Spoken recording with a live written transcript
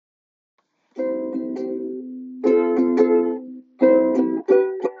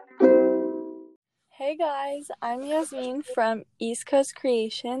Hey guys, I'm Yasmin from East Coast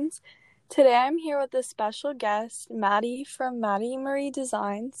Creations. Today I'm here with a special guest, Maddie from Maddie Marie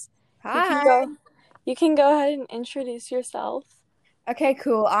Designs. You can Hi. go you can go ahead and introduce yourself. Okay,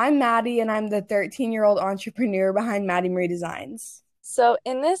 cool. I'm Maddie, and I'm the 13-year-old entrepreneur behind Maddie Marie Designs. So,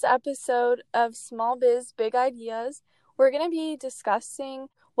 in this episode of Small Biz Big Ideas, we're going to be discussing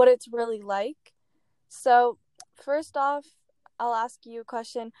what it's really like. So, first off, I'll ask you a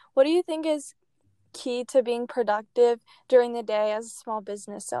question. What do you think is key to being productive during the day as a small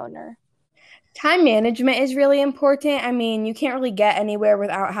business owner? Time management is really important. I mean, you can't really get anywhere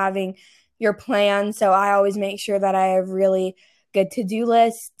without having your plan. So I always make sure that I have really good to-do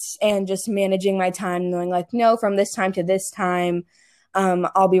lists and just managing my time, knowing like, no, from this time to this time,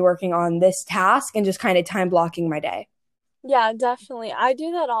 I'll be working on this task and just kind of time blocking my day. Yeah, definitely. I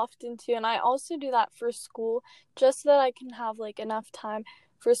do that often too, and I also do that for school just so that I can have like enough time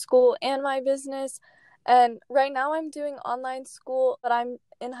for school and my business. And right now I'm doing online school, but I'm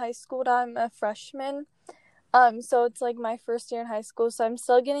in high school, but I'm a freshman. So it's like my first year in high school, so I'm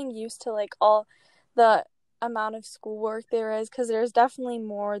still getting used to like all the amount of schoolwork there is because there's definitely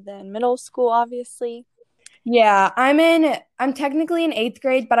more than middle school, obviously. Yeah, I'm technically in eighth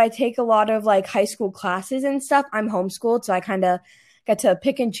grade, but I take a lot of like high school classes and stuff. I'm homeschooled, so I kind of get to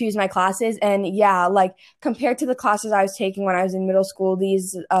pick and choose my classes. And yeah, like compared to the classes I was taking when I was in middle school,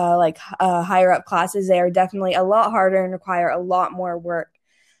 these higher up classes, they are definitely a lot harder and require a lot more work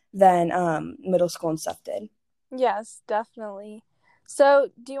than middle school and stuff did. Yes, definitely. So,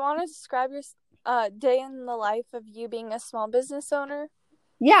 do you want to describe your day in the life of you being a small business owner?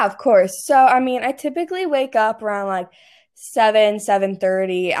 Yeah, of course. So, I mean, I typically wake up around like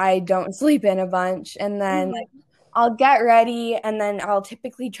 7:30. I don't sleep in a bunch, and then Hmm. like I'll get ready, and then I'll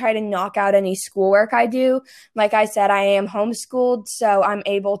typically try to knock out any schoolwork I do. Like I said, I am homeschooled, so I'm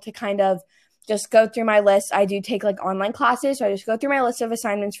able to kind of just go through my list. I do take like online classes, so I just go through my list of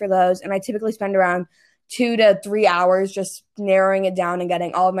assignments for those, and I typically spend around 2 to 3 hours just narrowing it down and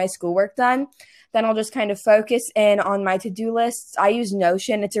getting all of my schoolwork done. Then I'll just kind of focus in on my to-do lists. I use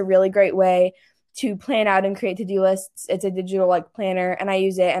Notion. It's a really great way to plan out and create to-do lists. It's a digital like planner, and I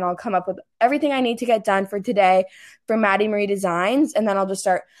use it, and I'll come up with everything I need to get done for today for Maddie Marie Designs, and then I'll just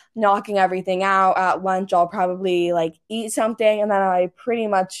start knocking everything out. At lunch, I'll probably like eat something, and then I pretty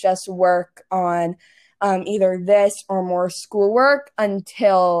much just work on either this or more schoolwork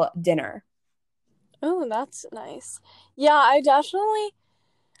until dinner. Oh, that's nice. Yeah,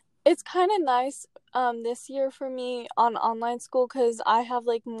 it's kind of nice this year for me on online school because I have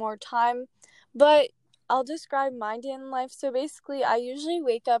like more time. But I'll describe my day in life. So basically, I usually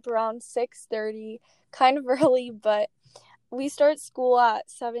wake up around 6:30, kind of early, but we start school at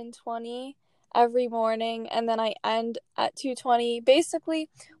 7:20 every morning and then I end at 2:20. Basically,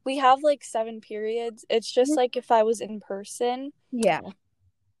 we have like 7 periods. It's just like if I was in person. Yeah.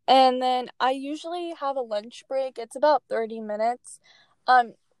 And then I usually have a lunch break. It's about 30 minutes.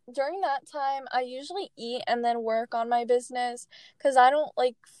 Um, During that time, I usually eat and then work on my business because I don't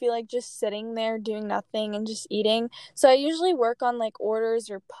like feel like just sitting there doing nothing and just eating. So I usually work on like orders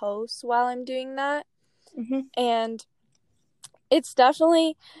or posts while I'm doing that. Hmm. And it's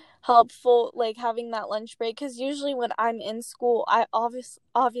definitely helpful like having that lunch break because usually when I'm in school, I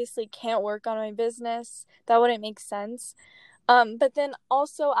obviously can't work on my business. That wouldn't make sense. But then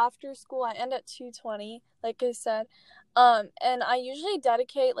also after school, I end at 2:20, like I said. And I usually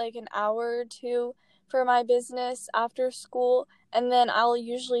dedicate like an hour or two for my business after school, and then I'll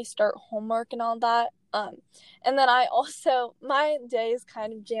usually start homework and all that. And then I also my day is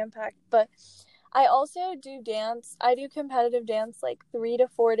kind of jam-packed, but I also do dance. I do competitive dance like 3 to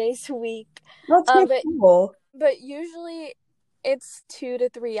 4 days a week. That's Um, so but cool. but usually it's 2 to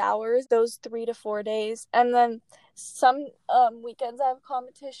 3 hours, those 3 to 4 days. And then some weekends I have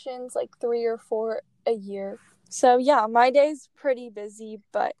competitions like 3 or 4 a year. So yeah, my day's pretty busy,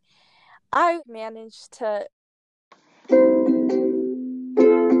 but I managed to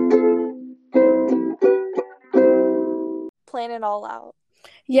plan it all out.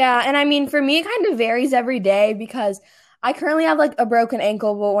 Yeah, and I mean, for me, it kind of varies every day because I currently have like a broken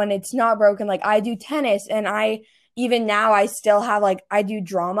ankle, but when it's not broken, like I do tennis and even now, I still have like, I do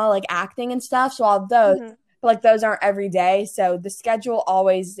drama, like acting and stuff. So all of those, Hmm. but like those aren't every day. So the schedule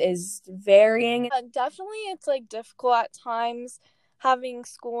always is varying. Definitely, it's like difficult at times having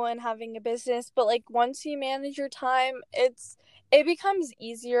school and having a business, but like once you manage your time, it becomes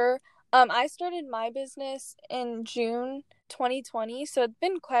easier. I started my business in June 2020, so it's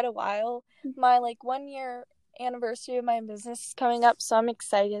been quite a while. My like 1 year anniversary of my business is coming up, so I'm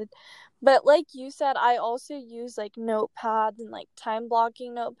excited. But like you said, I also use like notepads and like time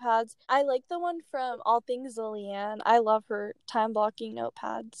blocking notepads. I like the one from All Things Lillian. I love her time blocking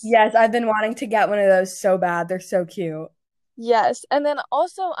notepads. Yes, I've been wanting to get one of those so bad. They're so cute. Yes. And then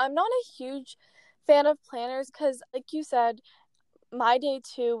also, I'm not a huge fan of planners because, like you said, my day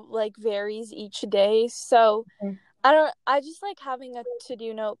too like varies each day. So I just like having a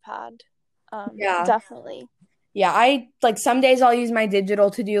to-do notepad. Yeah. Definitely. Yeah, I like some days I'll use my digital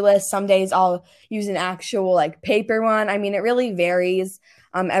to-do list, some days I'll use an actual like paper one. I mean, it really varies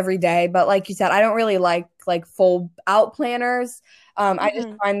every day, but like you said, I don't really like full out planners. I just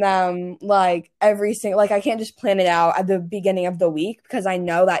Hmm. find them like every single like I can't just plan it out at the beginning of the week because I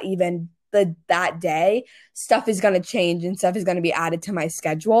know that even that day stuff is going to change and stuff is going to be added to my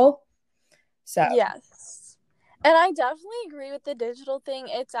schedule. So, Yes. And I definitely agree with the digital thing.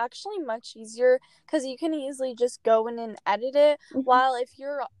 It's actually much easier because you can easily just go in and edit it. While if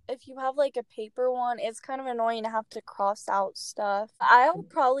you have like a paper one, it's kind of annoying to have to cross out stuff. I'll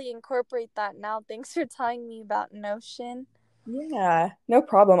probably incorporate that now. Thanks for telling me about Notion. yeah, no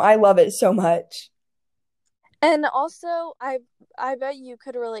problem. I love it so much. And also, I bet you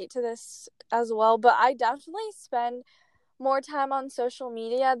could relate to this as well, but I definitely spend more time on social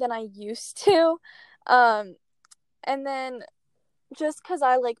media than I used to. Um, and then just because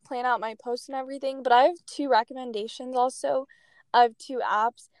I like plan out my posts and everything, but I have two recommendations also. I have two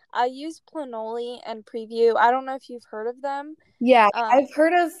apps. I use Planoly and Preview. I don't know if you've heard of them. Yeah, Um, I've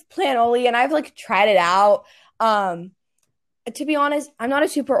heard of Planoly and I've like tried it out. Um, to be honest, I'm not a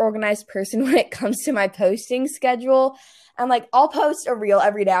super organized person when it comes to my posting schedule. And like I'll post a reel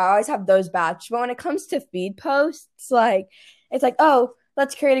every day. I always have those batched. But when it comes to feed posts, like it's like, oh,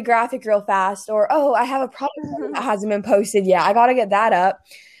 let's create a graphic real fast, or oh, I have a product that hasn't been posted yet. I gotta get that up.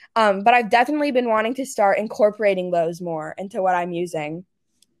 But I've definitely been wanting to start incorporating those more into what I'm using.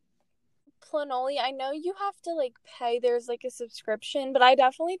 Planoly, I know you have to like pay. There's like a subscription, but I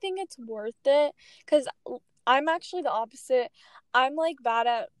definitely think it's worth it because I'm actually the opposite. I'm like bad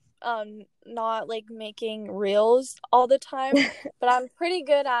at not like making reels all the time, but I'm pretty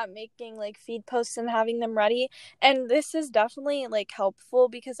good at making like feed posts and having them ready. And this is definitely like helpful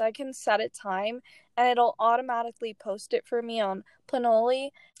because I can set a time and it'll automatically post it for me on Planoly.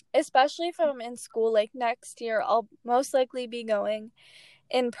 Especially if I'm in school, like next year, I'll most likely be going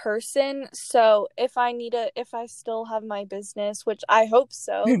in person. So if I still have my business, which I hope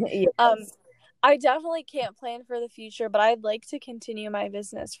so, um, Yes. I definitely can't plan for the future, but I'd like to continue my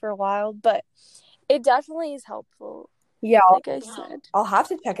business for a while. But it definitely is helpful, Yeah, like I said. I'll have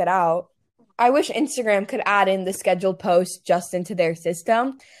to check it out. I wish Instagram could add in the scheduled posts just into their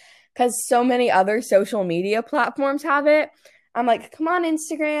system because so many other social media platforms have it. I'm like, come on,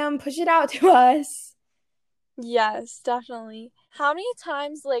 Instagram, push it out to us. Yes, definitely. How many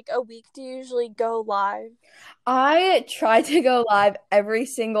times like a week do you usually go live? I try to go live every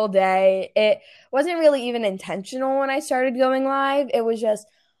single day. It wasn't really even intentional when I started going live. It was just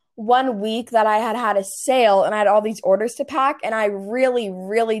one week that I had a sale and I had all these orders to pack, and I really,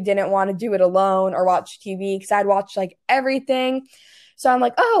 really didn't want to do it alone or watch TV because I'd watched like everything. So I'm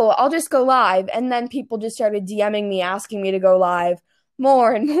like, oh, I'll just go live. And then people just started DMing me asking me to go live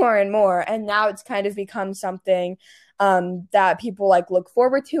more and more and more. And now it's kind of become something that people like look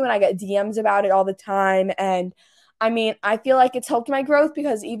forward to, and I get DMs about it all the time. And I mean, I feel like it's helped my growth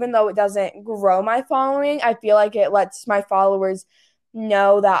because even though it doesn't grow my following, I feel like it lets my followers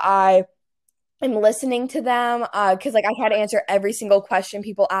know that I am listening to them. Because like I try to answer every single question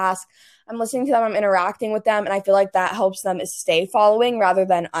people ask. I'm listening to them, I'm interacting with them, and I feel like that helps them stay following rather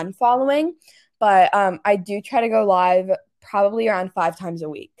than unfollowing. But I do try to go live probably around 5 times a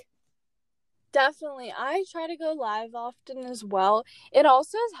week. Definitely. I try to go live often as well. It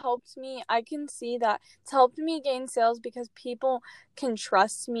also has helped me. I can see that it's helped me gain sales because people can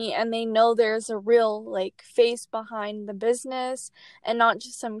trust me and they know there's a real like face behind the business and not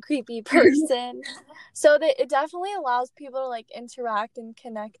just some creepy person. So that it definitely allows people to like interact and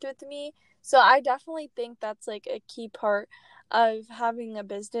connect with me. So I definitely think that's like a key part of having a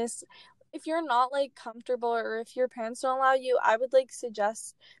business. If you're not like comfortable or if your parents don't allow you, I would like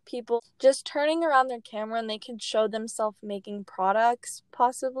suggest people just turning around their camera and they can show themselves making products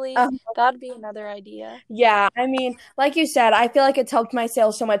possibly. That'd be another idea. Yeah, I mean, like you said, I feel like it's helped my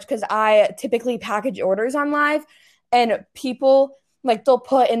sales so much because I typically package orders on live, and people like they'll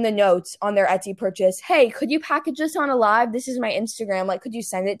put in the notes on their Etsy purchase, hey, could you package this on a live? This is my Instagram. Like, could you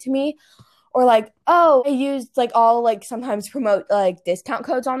send it to me? Or like, oh, I used like all like sometimes promote like discount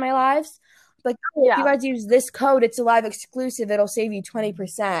codes on my lives. Like, oh, if you Yeah. guys use this code, it's a live exclusive, it'll save you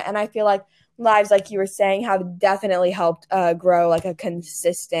 20%. And I feel like lives, like you were saying, have definitely helped grow like a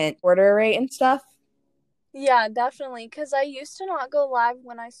consistent order rate and stuff. Yeah, definitely. Because I used to not go live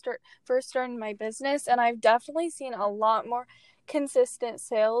when I first started my business, and I've definitely seen a lot more consistent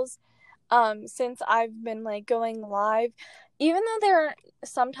sales since I've been like going live. Even though there are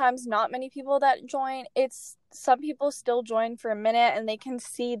sometimes not many people that join, it's some people still join for a minute and they can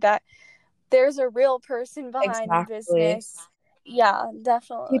see that there's a real person behind the Exactly. business. Yeah,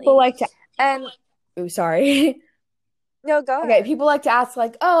 People definitely. like to, And oh, sorry. no, go Okay, ahead. people like to ask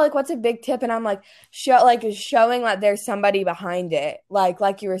like, "Oh, like what's a big tip?" And I'm like, showing that there's somebody behind it.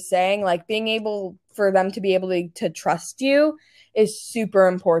 Like you were saying, like being able for them to be able to trust you is super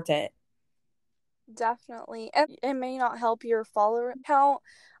important. Definitely. And it may not help your follower count.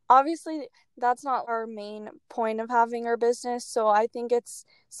 Obviously, that's not our main point of having our business. So I think it's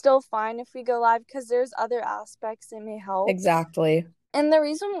still fine if we go live because there's other aspects it may help. Exactly. And the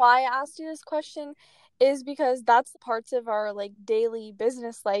reason why I asked you this question is because that's parts of our like daily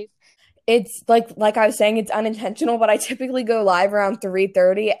business life. It's like I was saying, it's unintentional, but I typically go live around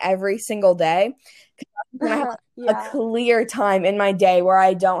 3:30 every single day. When I have a Yeah. clear time in my day where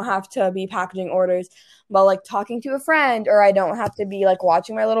I don't have to be packaging orders, but like talking to a friend, or I don't have to be like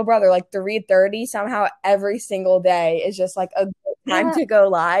watching my little brother. Like 3:30 somehow every single day is just like a good time to go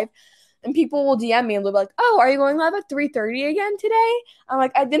live. And people will DM me and they'll be like, "Oh, are you going live at 3:30 again today?" I'm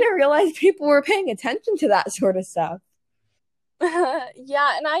like, I didn't realize people were paying attention to that sort of stuff.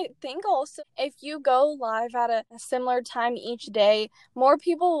 Yeah, and I think also if you go live at a similar time each day, more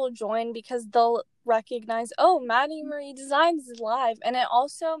people will join because they'll recognize, oh, Maddie Marie Designs is live, and it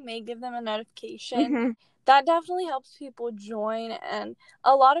also may give them a notification. Hmm. That definitely helps people join, and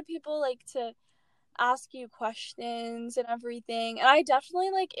a lot of people like to ask you questions and everything. And I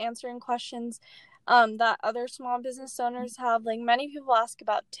definitely like answering questions that other small business owners have. Like many people ask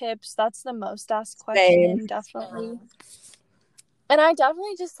about tips. That's the most asked Same. question, definitely. And I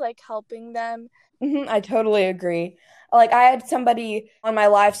definitely just like helping them. I totally agree. Like I had somebody on my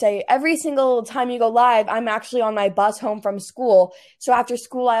live say, every single time you go live, I'm actually on my bus home from school. So after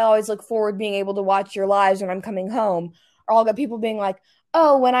school, I always look forward being able to watch your lives when I'm coming home. Or I'll get people being like,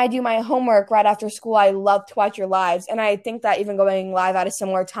 oh, when I do my homework right after school, I love to watch your lives. And I think that even going live at a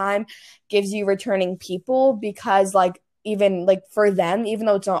similar time gives you returning people because like even like for them, even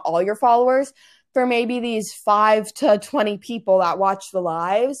though it's not all your followers, for maybe these 5 to 20 people that watch the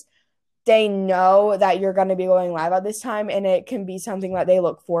lives, they know that you're going to be going live at this time and it can be something that they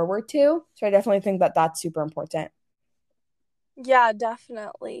look forward to. So I definitely think that that's super important. Yeah,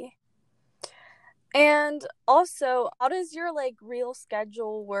 definitely. And also, how does your like real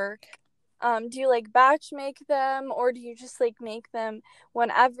schedule work? Do you like batch make them or do you just like make them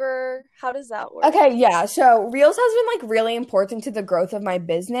whenever? How does that work? Okay, yeah. So Reels has been like really important to the growth of my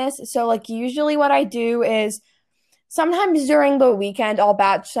business. So like usually what I do is sometimes during the weekend I'll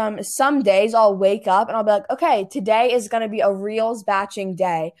batch some days I'll wake up and I'll be like, okay, today is going to be a Reels batching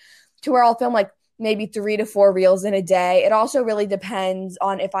day to where I'll film like maybe 3 to 4 Reels in a day. It also really depends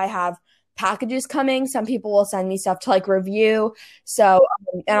on if I have packages coming. Some people will send me stuff to like review. So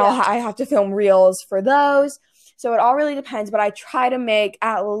and Yeah. I have to film Reels for those. So it all really depends, but I try to make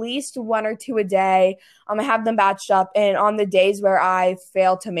at least 1 or 2 a day. I have them batched up, and on the days where I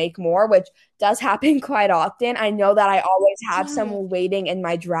fail to make more, which does happen quite often, I know that I always have some waiting in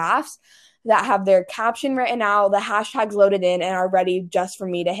my drafts that have their caption written out, the hashtags loaded in, and are ready just for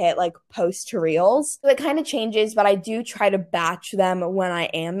me to hit like post to reels. So it kind of changes, but I do try to batch them when I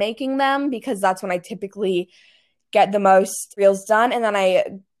am making them because that's when I typically get the most reels done. And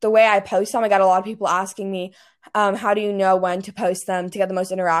then the way I post them, I got a lot of people asking me, how do you know when to post them to get the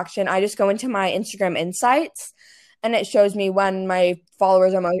most interaction? I just go into my Instagram insights and it shows me when my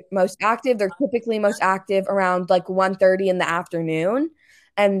followers are most active. They're typically most active around like 1:30 in the afternoon.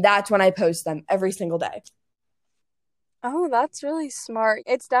 And that's when I post them every single day. Oh, that's really smart.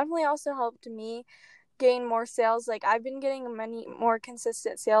 It's definitely also helped me gain more sales. Like I've been getting many more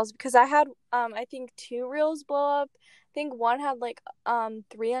consistent sales because I had I think two reels blow up. I think one had like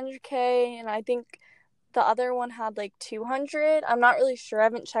 300K and I think the other one had like 200. I'm not really sure. I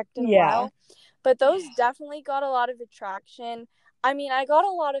haven't checked in a Yeah. while. But those definitely got a lot of attraction. I mean, I got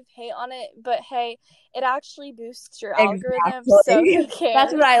a lot of hate on it, but hey, it actually boosts your algorithm, so who Exactly.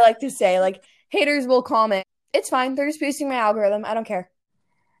 That's what cares? I like to say. Like haters will comment. It's fine. They're just boosting my algorithm. I don't care.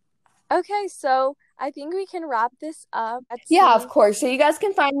 Okay, so I think we can wrap this up. Let's Yeah, of see. course. So you guys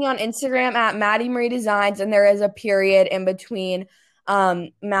can find me on Instagram at Maddie Marie Designs, and there is a period in between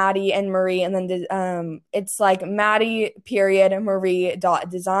Maddie and Marie, and then it's like Maddie period Marie dot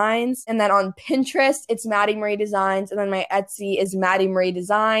designs, and then on Pinterest it's Maddie Marie Designs, and then my Etsy is Maddie Marie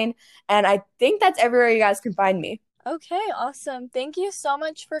Design, and I think that's everywhere you guys can find me. Okay, awesome. Thank you so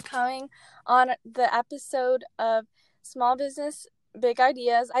much for coming on the episode of Small Business Big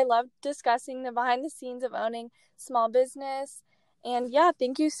Ideas. I love discussing the behind the scenes of owning small business. And yeah,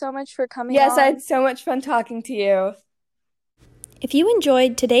 thank you so much for coming on. Yes, I had so much fun talking to you. If you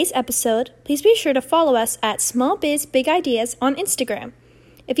enjoyed today's episode, please be sure to follow us at Small Biz Big Ideas on Instagram.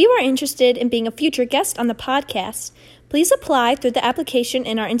 If you are interested in being a future guest on the podcast, please apply through the application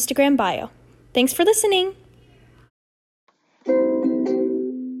in our Instagram bio. Thanks for listening.